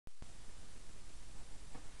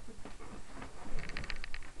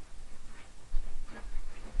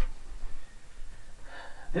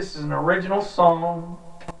This is an original song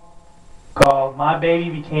called My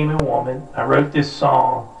Baby Became a Woman. I wrote this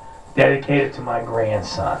song dedicated to my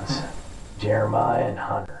grandsons, Jeremiah and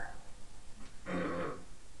Hunter.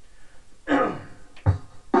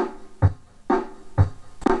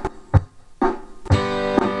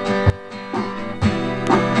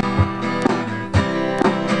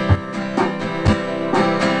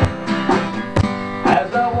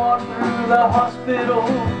 As I walk through the hospital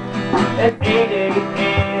at 8 a.m.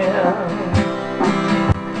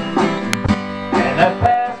 and I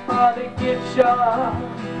pass by the gift shop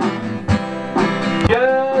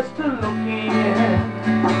just to look in.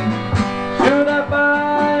 Should I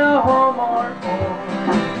buy a Hallmark or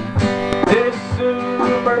this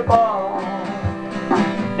Super Bowl?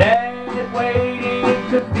 Dad waiting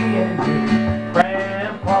to be a new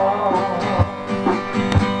grandpa.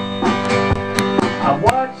 I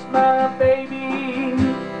watched my baby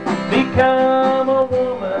become a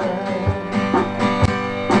woman,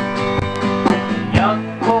 a young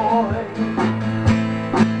boy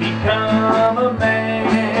become a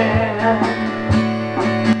man.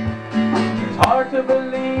 It's hard to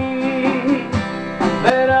believe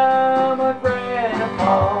that I'm a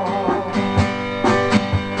grandpa.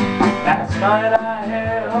 Last night I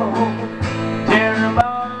held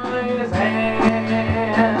Jeremiah's hand.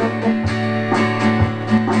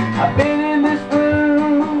 I've been in this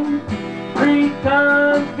room 3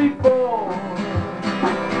 times before.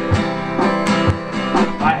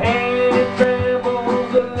 My hand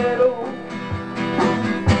trembles a little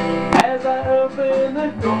as I open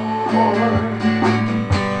the door.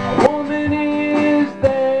 A woman is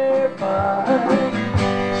there, but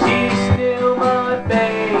she's still my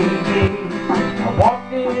baby. I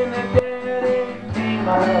walked in the dead and came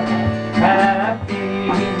out happy.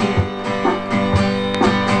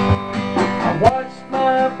 I watched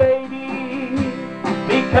my baby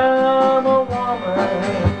become a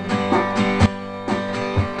woman,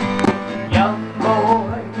 young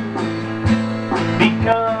boy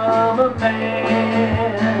become a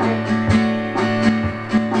man.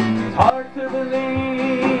 It's hard to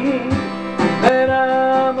believe that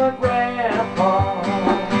I'm a grandpa.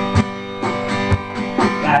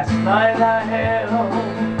 Last night I held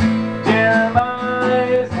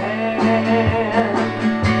Jeremiah's hand,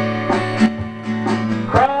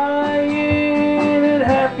 crying and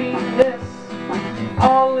happiness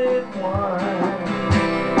all in one.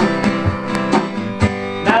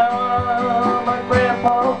 Now I'm a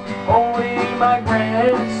grandpa holding my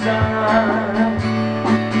grandson.